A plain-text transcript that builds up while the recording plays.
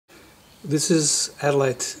This is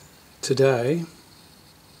Adelaide today,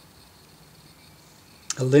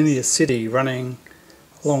 a linear city running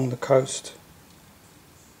along the coast.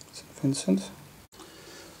 St Vincent,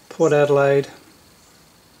 Port Adelaide,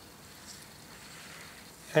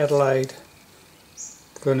 Adelaide,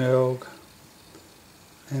 Glenelg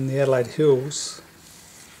and the Adelaide Hills.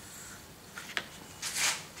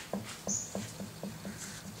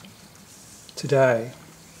 Today,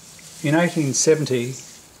 in 1870,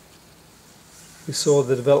 we saw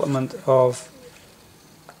the development of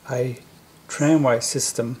a tramway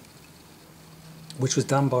system which was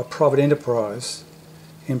done by private enterprise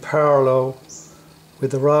in parallel with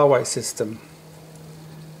the railway system.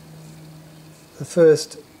 The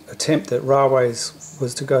first attempt at railways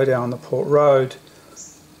was to go down the Port Road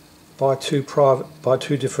by two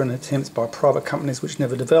different attempts by private companies which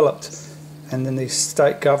never developed, and then the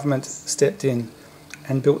state government stepped in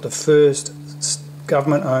and built the first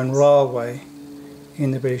government-owned railway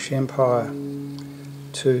in the British Empire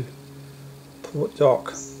to Port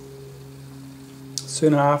Dock.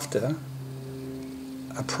 Soon after,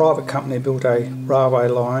 a private company built a railway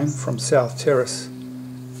line from South Terrace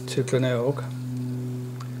to Glenelg,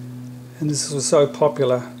 and this was so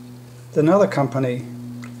popular that another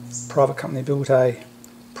private company built a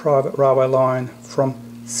private railway line from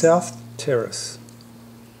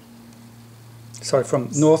from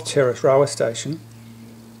North Terrace Railway Station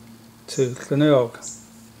to Glenelg.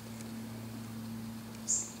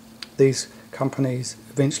 These companies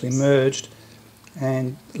eventually merged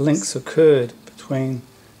and links occurred between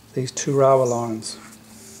these two railway lines.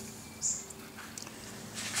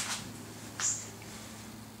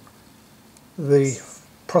 The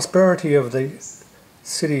prosperity of the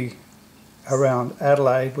city around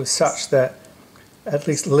Adelaide was such that at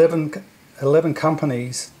least 11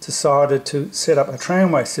 companies decided to set up a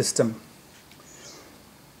tramway system.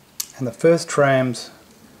 And the first trams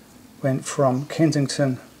went from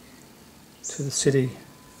Kensington to the city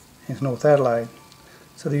into North Adelaide.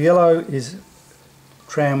 So the yellow is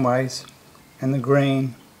tramways and the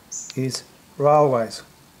green is railways.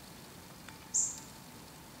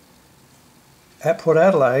 At Port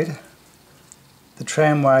Adelaide, the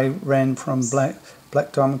tramway ran from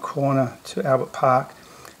Black Diamond Corner to Albert Park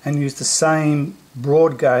and used the same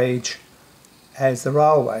broad gauge as the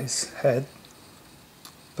railways had,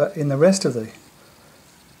 but in the rest of the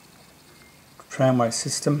tramway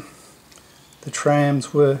system, the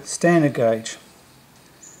trams were standard gauge.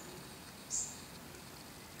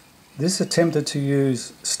 This attempted to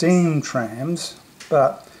use steam trams,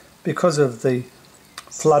 but because of the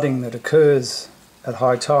flooding that occurs at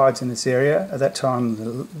high tides in this area, at that time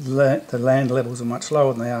the land levels are much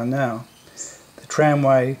lower than they are now, the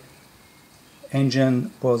tramway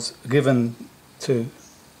engine was given to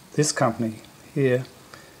this company here,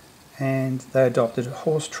 and they adopted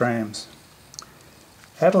horse trams.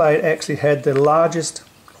 Adelaide actually had the largest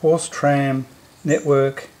horse tram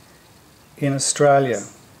network in Australia,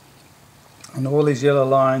 and all these yellow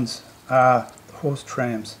lines are horse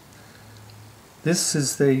trams. This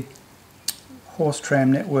is the horse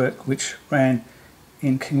tram network which ran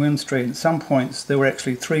in King William Street. At some points there were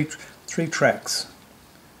actually three tracks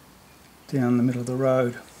down the middle of the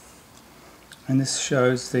road, and this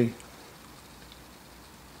shows the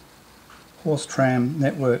horse tram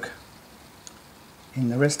network in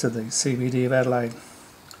the rest of the CBD of Adelaide.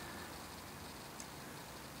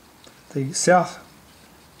 The South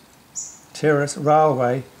Terrace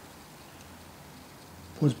Railway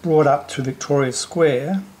was brought up to Victoria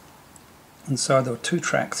Square, and so there were two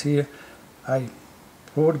tracks here, a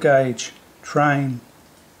broad gauge train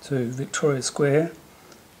to Victoria Square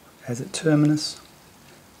as its terminus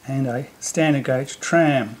and a standard gauge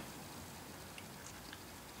tram.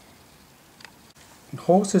 And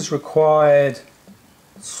horses required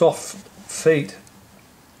soft feet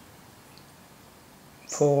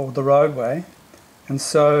for the roadway, and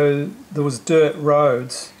so there was dirt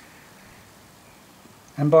roads,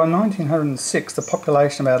 and by 1906 the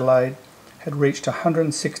population of Adelaide had reached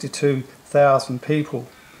 162,000 people,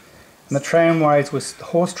 and the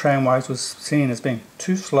horse tramways was seen as being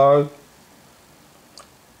too slow,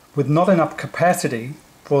 with not enough capacity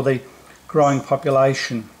for the growing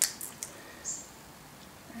population.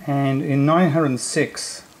 And in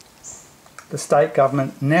 1906 the state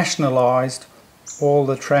government nationalised all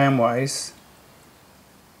the tramways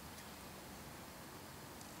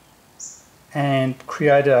and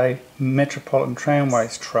created a Metropolitan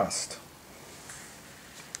Tramways Trust.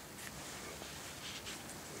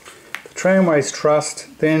 The Tramways Trust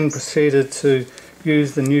then proceeded to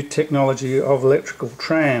use the new technology of electrical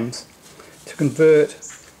trams to convert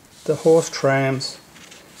the horse trams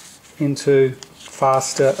into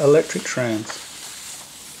faster electric trams.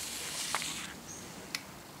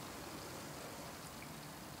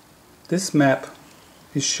 This map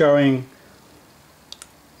is showing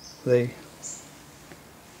the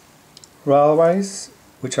railways,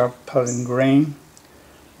 which are put in green,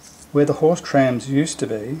 where the horse trams used to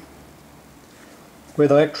be, where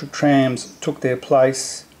the electric trams took their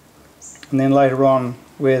place, and then later on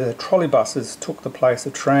where the trolley buses took the place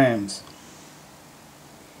of trams.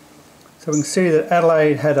 So we can see that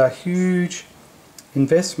Adelaide had a huge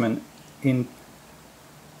investment in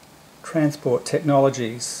transport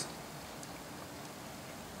technologies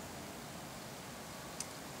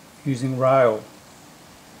using rail.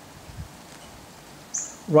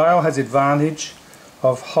 Rail has the advantage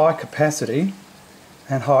of high capacity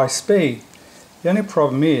and high speed. The only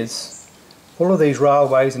problem is all of these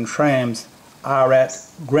railways and trams are at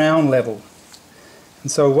ground level.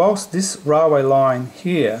 And so whilst this railway line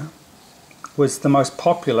here was the most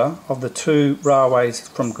popular of the two railways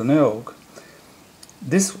from Glenelg,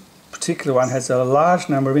 this particular one has a large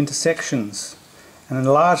number of intersections, and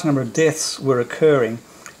a large number of deaths were occurring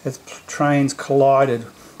as trains collided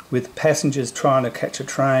with passengers trying to catch a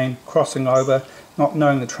train, crossing over, not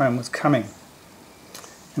knowing the train was coming.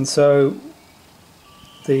 And so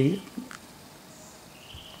the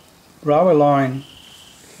railway line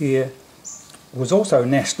here was also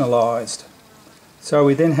nationalised. So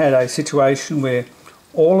we then had a situation where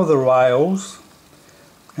all of the rails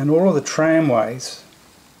and all of the tramways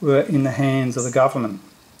were in the hands of the government.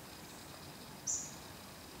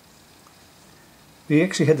 We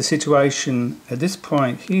actually had the situation at this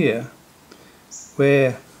point here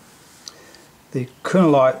where the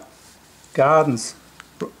Glenerg Gardens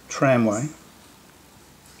tramway,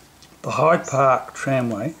 the Hyde Park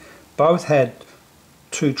tramway, both had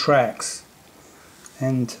 2 tracks,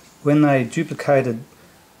 and when they duplicated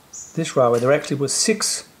this railway there actually was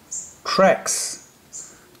 6 tracks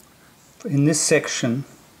in this section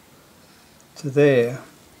to there.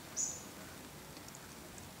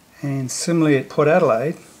 And similarly at Port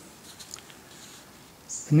Adelaide,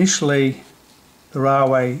 initially the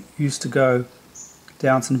railway used to go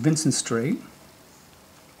down St Vincent Street,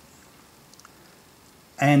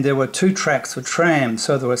 and there were 2 tracks for trams,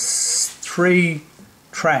 so there were 3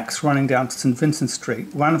 tracks running down to St Vincent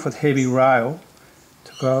Street, one for heavy rail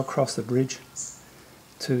to go across the bridge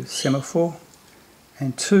to Semaphore,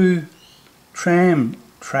 and 2 tram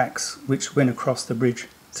tracks which went across the bridge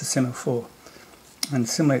to Semaphore. And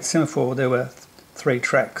similarly at Semaphore there were 3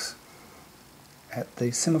 tracks at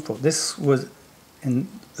the Semaphore. This was in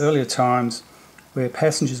earlier times where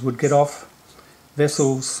passengers would get off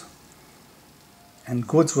vessels and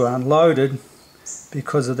goods were unloaded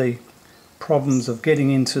because of the problems of getting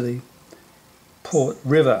into the Port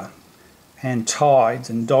River, and tides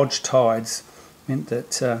and dodge tides meant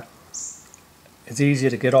that it's easier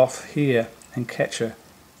to get off here and catch a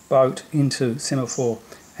boat into Semaphore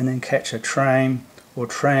and then catch a train or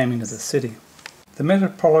tram into the city. The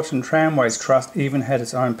Metropolitan Tramways Trust even had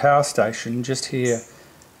its own power station just here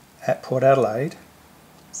at Port Adelaide,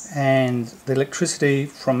 and the electricity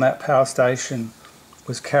from that power station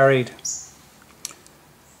was carried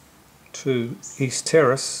to East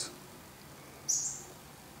Terrace,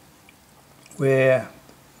 where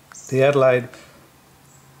the Adelaide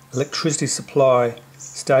electricity supply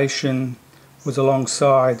station was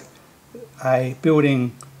alongside a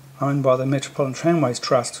building owned by the Metropolitan Tramways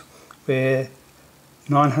Trust, where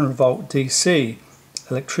 900 volt DC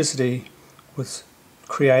electricity was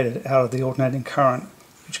created out of the alternating current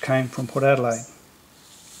which came from Port Adelaide.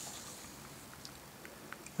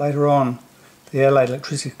 Later on, the Adelaide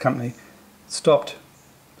Electricity Company stopped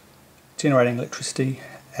generating electricity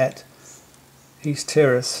at East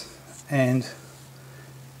Terrace, and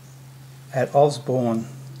at Osborne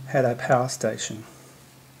had a power station.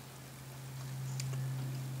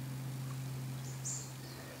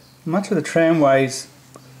 Much of the tramways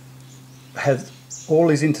had all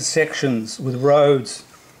these intersections with roads,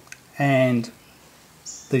 and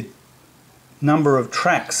the number of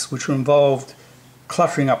tracks which were involved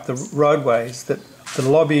cluttering up the roadways, that the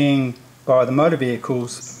lobbying by the motor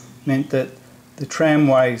vehicles meant that the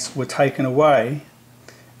tramways were taken away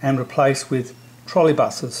and replaced with trolley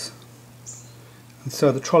buses. And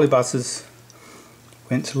so the trolley buses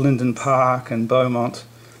went to Linden Park and Beaumont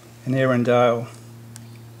and Erindale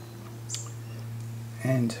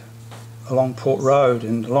and along Port Road.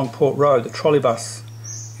 And along Port Road the trolley bus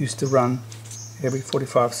used to run every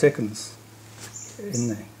 45 seconds in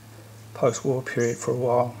the post-war period for a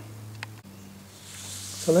while.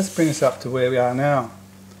 So let's bring us up to where we are now.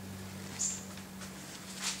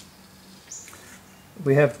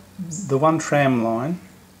 we have the one tram line.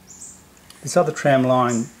 This other tram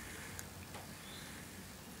line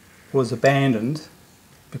was abandoned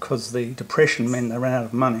because the depression meant they ran out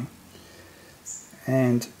of money,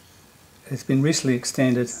 and it's been recently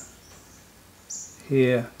extended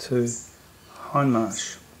here to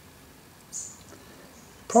Hindmarsh.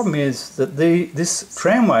 The problem is that this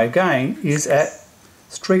tramway again is at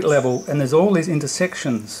street level, and there's all these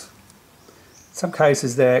intersections. In some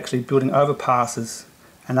cases they're actually building overpasses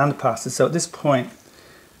and underpasses, so at this point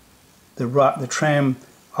the tram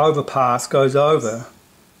overpass goes over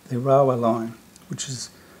the railway line, which is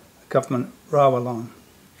a government railway line.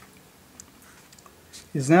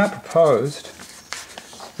 It is now proposed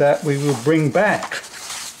that we will bring back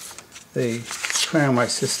the tramway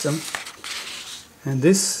system, and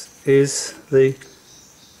this is the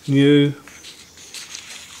new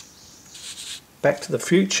Back to the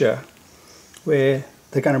Future, where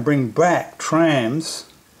they're going to bring back trams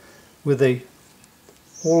with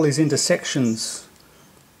all these intersections,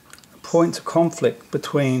 points of conflict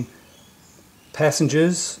between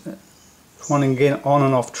passengers wanting to get on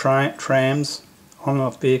and off trams, on and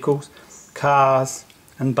off vehicles, cars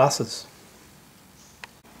and buses.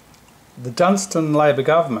 The Dunstan Labor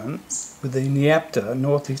government, with the NEAPTA,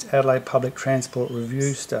 North East Adelaide Public Transport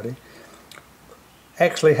Review Study,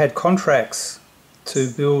 actually had contracts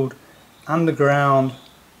to build underground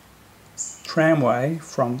tramway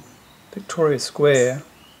from Victoria Square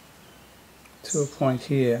to a point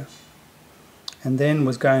here, and then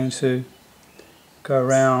was going to go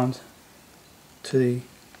around to the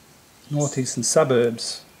northeastern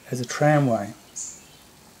suburbs as a tramway.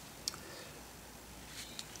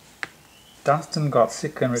 Dunstan got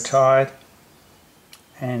sick and retired,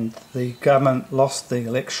 and the government lost the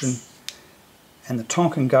election, and the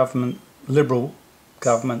Tonkin government, Liberal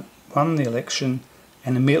government, won the election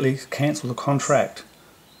and immediately cancelled the contract.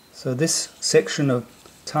 So this section of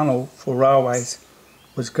tunnel for railways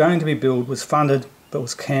was going to be built, was funded, but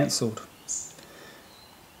was cancelled.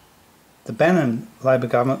 The Bannon Labor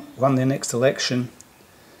government won their next election,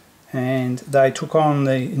 and they took on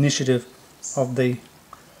the initiative of the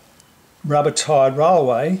rubber-tired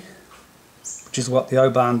railway, which is what the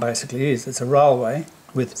O-Bahn basically is. It's a railway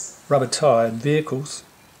with rubber-tired vehicles,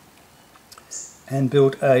 and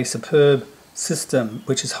built a superb system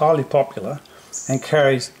which is highly popular and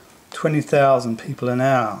carries 20,000 people an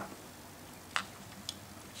hour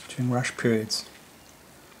during rush periods.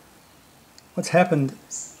 What's happened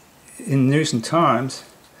in recent times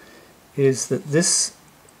is that this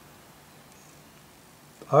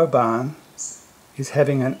O-Bahn is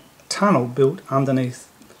having a tunnel built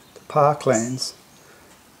underneath the parklands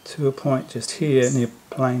to a point just here near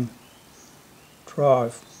Plain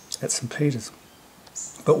Drive at St Peters.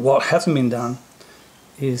 But what hasn't been done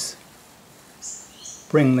is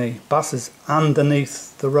bring the buses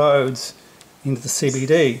underneath the roads into the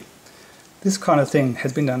CBD. This kind of thing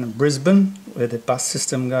has been done in Brisbane, where the bus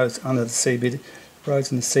system goes under the CBD,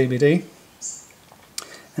 roads in the CBD.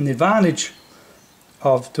 And the advantage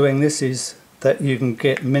of doing this is that you can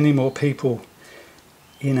get many more people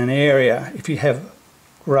in an area if you have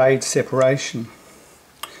grade separation.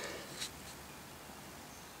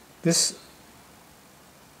 This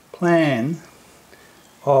plan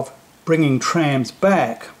of bringing trams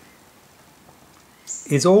back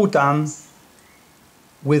is all done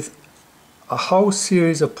with a whole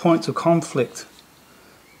series of points of conflict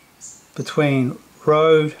between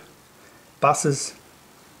road, buses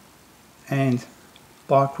and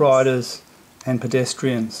bike riders and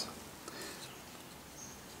pedestrians.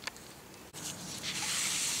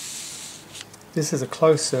 This is a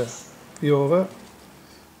closer view of it,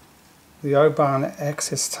 the O-Bahn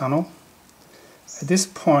access tunnel. At this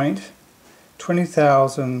point,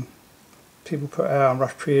 20,000 people per hour in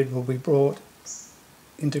rush period will be brought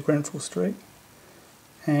into Grenfell Street,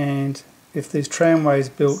 and if these tramways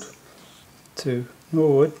built to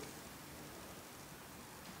Norwood,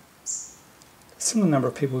 a similar number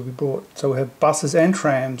of people will be brought. So we'll have buses and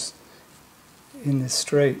trams in this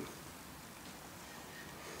street.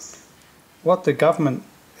 What the government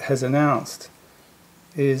has announced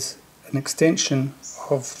is an extension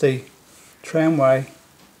of the tramway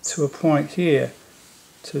to a point here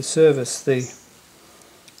to service the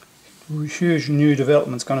huge new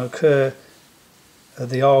development that's going to occur at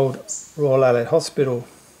the old Royal Adelaide Hospital.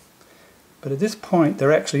 But at this point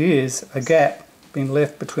there actually is a gap being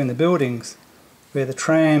left between the buildings where the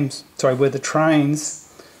trains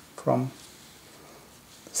from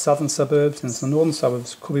the southern suburbs and the northern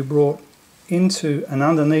suburbs could be brought into and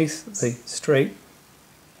underneath the street,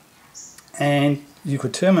 and you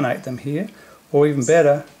could terminate them here, or even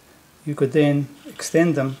better, you could then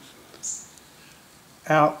extend them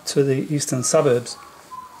out to the eastern suburbs,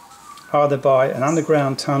 either by an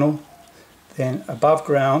underground tunnel, then above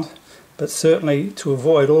ground, but certainly to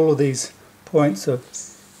avoid all of these points of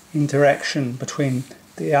interaction between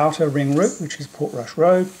the outer ring route, which is Portrush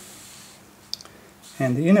Road,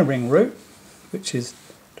 and the inner ring route, which is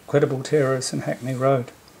Greater Terrace and Hackney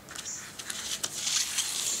Road.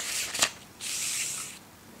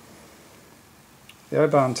 The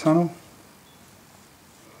Oban Tunnel,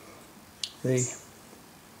 the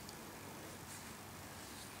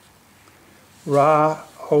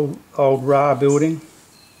old Ra building,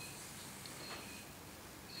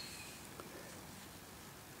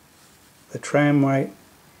 the tramway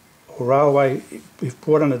or railway we've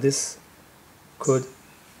brought under this could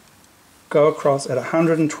go across at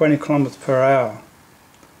 120 kilometres per hour.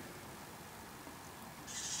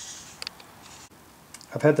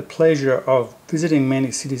 I've had the pleasure of visiting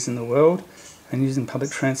many cities in the world and using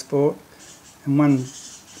public transport, and one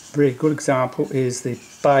very good example is the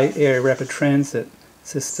Bay Area Rapid Transit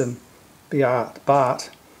System, BART,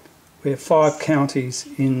 where 5 counties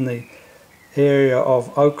in the area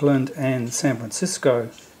of Oakland and San Francisco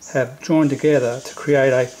have joined together to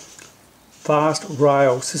create a fast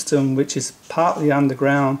rail system which is partly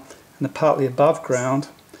underground and partly above ground,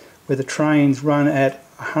 where the trains run at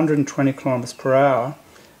 120 kilometres per hour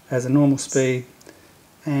as a normal speed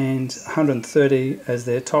and 130 as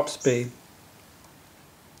their top speed.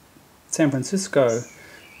 San Francisco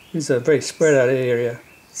is a very spread out area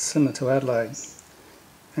similar to Adelaide,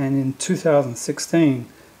 and in 2016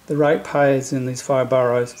 the ratepayers in these 5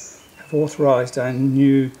 boroughs have authorised a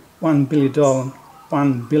new $1 billion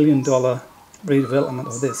redevelopment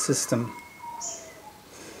of their system.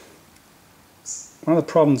 One of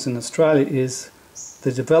the problems in Australia is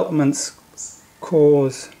the developments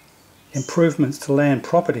cause improvements to land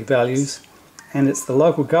property values, and it's the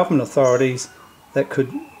local government authorities that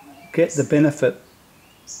could get the benefit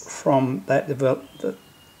from that development,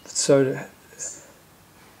 so-called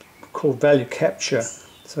value capture,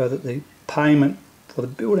 so that the payment for the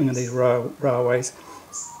building of these railways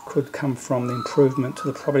could come from the improvement to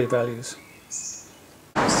the property values.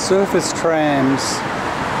 Surface trams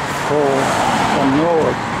from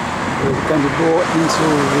North are going to be brought into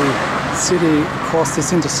the city across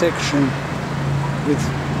this intersection with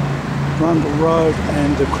Rundle Road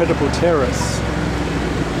and the Credible Terrace.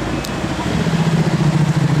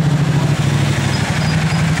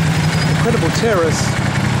 The Credible Terrace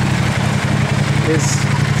is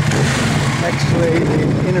actually the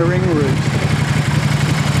inner ring route.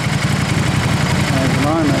 At the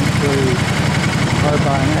moment, the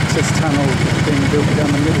Oban access tunnel is being built down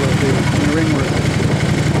the middle of the inner ring route.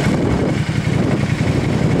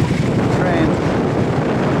 The tram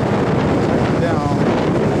taken down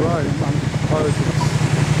the road and proposes.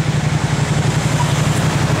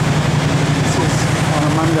 This is on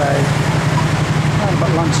a Monday,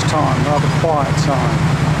 but lunchtime, rather quiet time.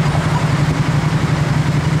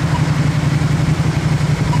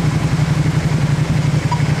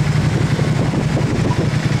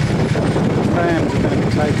 Trams are going to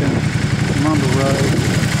be taken from Rundle Road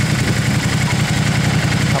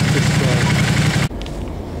up this road.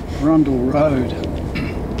 Rundle Road.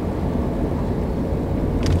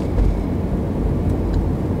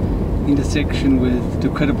 Intersection with the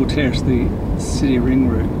Credible Terrace, the city ring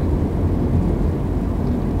route.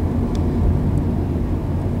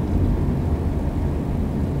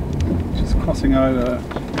 Just crossing over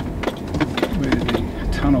where the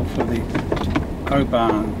tunnel for the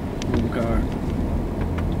Oban will go.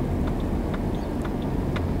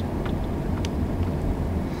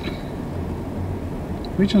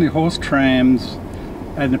 Originally horse trams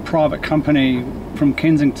and a private company from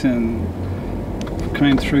Kensington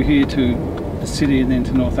came through here to the city and then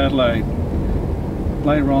to North Adelaide.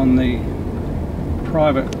 Later on the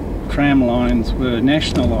private tram lines were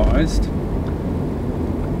nationalised,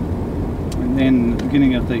 and then at the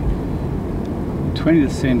beginning of the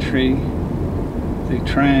 20th century the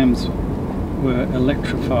trams were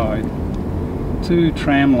electrified. 2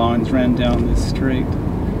 tram lines ran down this street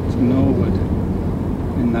to Norwood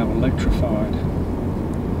and they were electrified.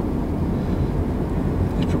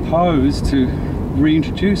 It proposed to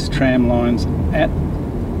reintroduce tram lines at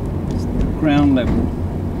ground level,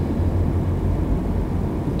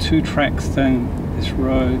 2 tracks down this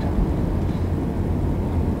road.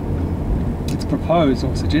 It's proposed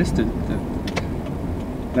or suggested that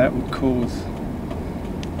that would cause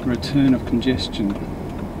a return of congestion.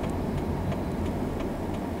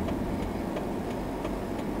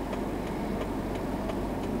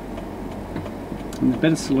 And the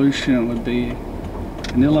better solution would be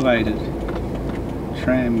an elevated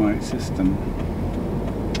tramway system.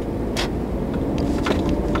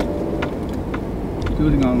 The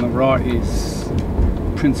building on the right is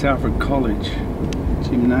Prince Alfred College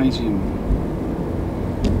Gymnasium.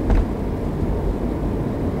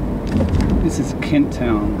 This is Kent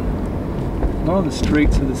Town. A lot of the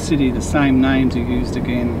streets of the city, the same names are used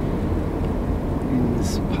again in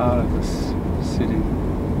this part of this city.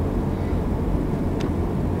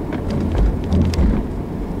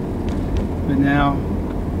 But now,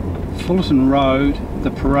 Fullerton Road,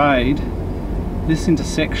 the Parade, this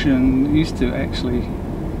intersection used to actually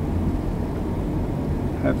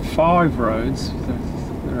have 5 roads.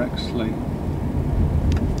 They're actually,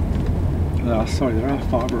 sorry, there are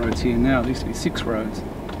 5 roads here now. There used to be 6 roads.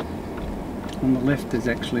 On the left there's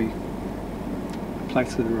actually a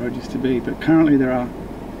place where the road used to be, but currently there are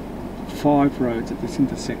 5 roads at this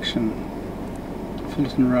intersection.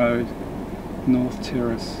 Fullerton Road, North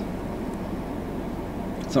Terrace,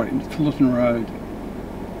 sorry, Fullerton Road,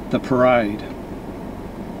 the Parade.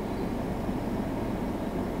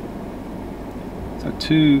 So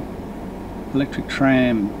 2 electric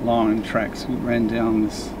tram line tracks ran down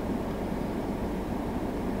this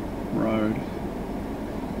road,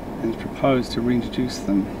 and it's proposed to reintroduce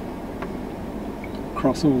them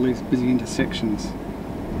across all these busy intersections.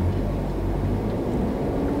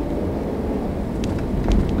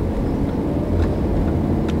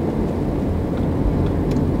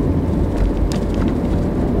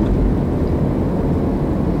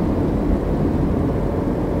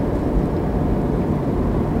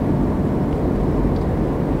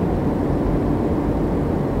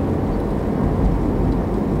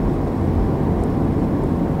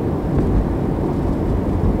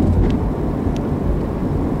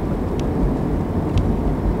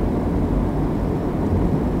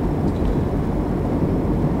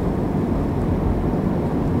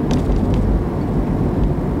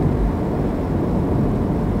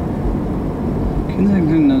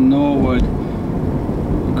 In Norwood,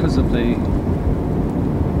 because of the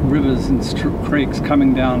rivers and creeks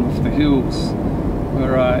coming down off the hills,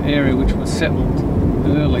 were an area which was settled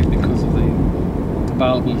early because of the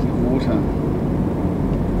availability of water.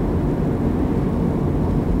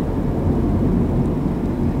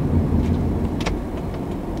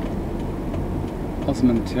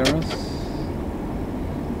 Osmond Terrace.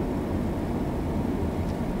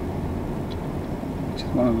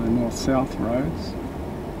 One of the north-south roads.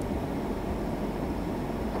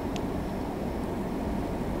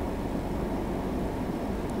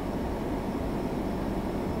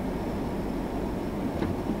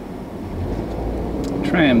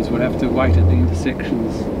 Trams would have to wait at the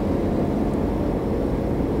intersections.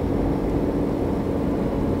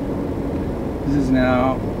 This is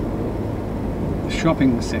now the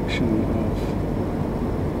shopping section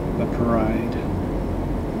of the Parade,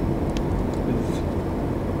 with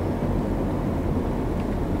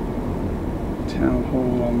Town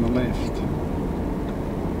Hall on the left.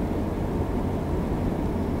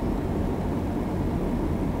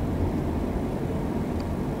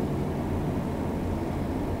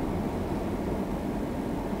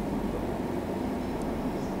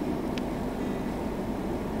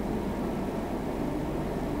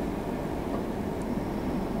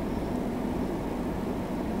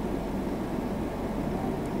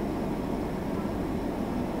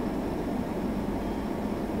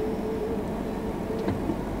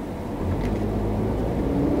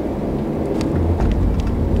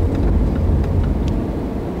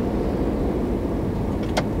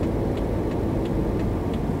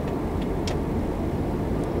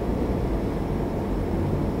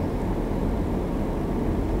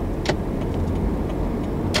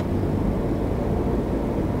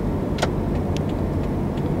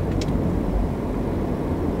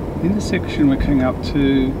 The intersection we're coming up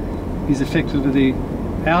to is effectively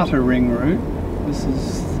the outer ring route. This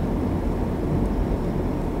is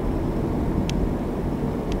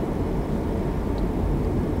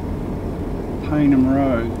Paynham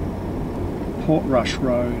Road, Portrush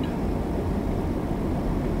Road.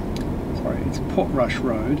 Sorry, it's Portrush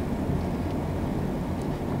Road,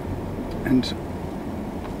 and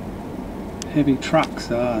heavy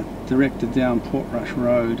trucks are directed down Portrush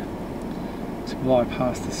Road to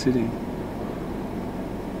bypass the city.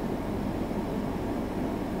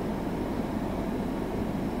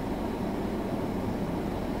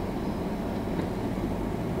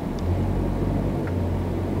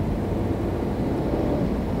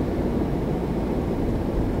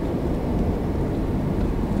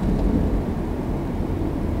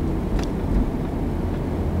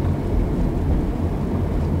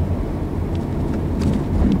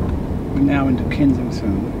 We're now into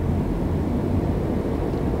Kensington.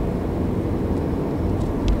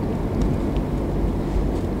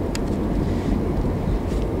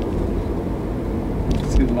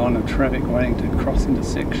 See the line of traffic waiting to cross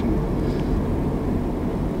intersection.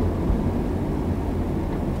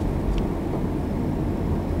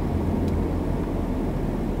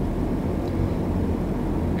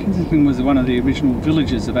 Kensington was one of the original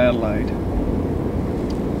villages of Adelaide.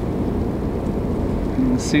 And you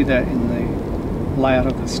can see that in the layout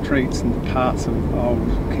of the streets and parts of old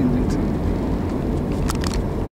Kensington.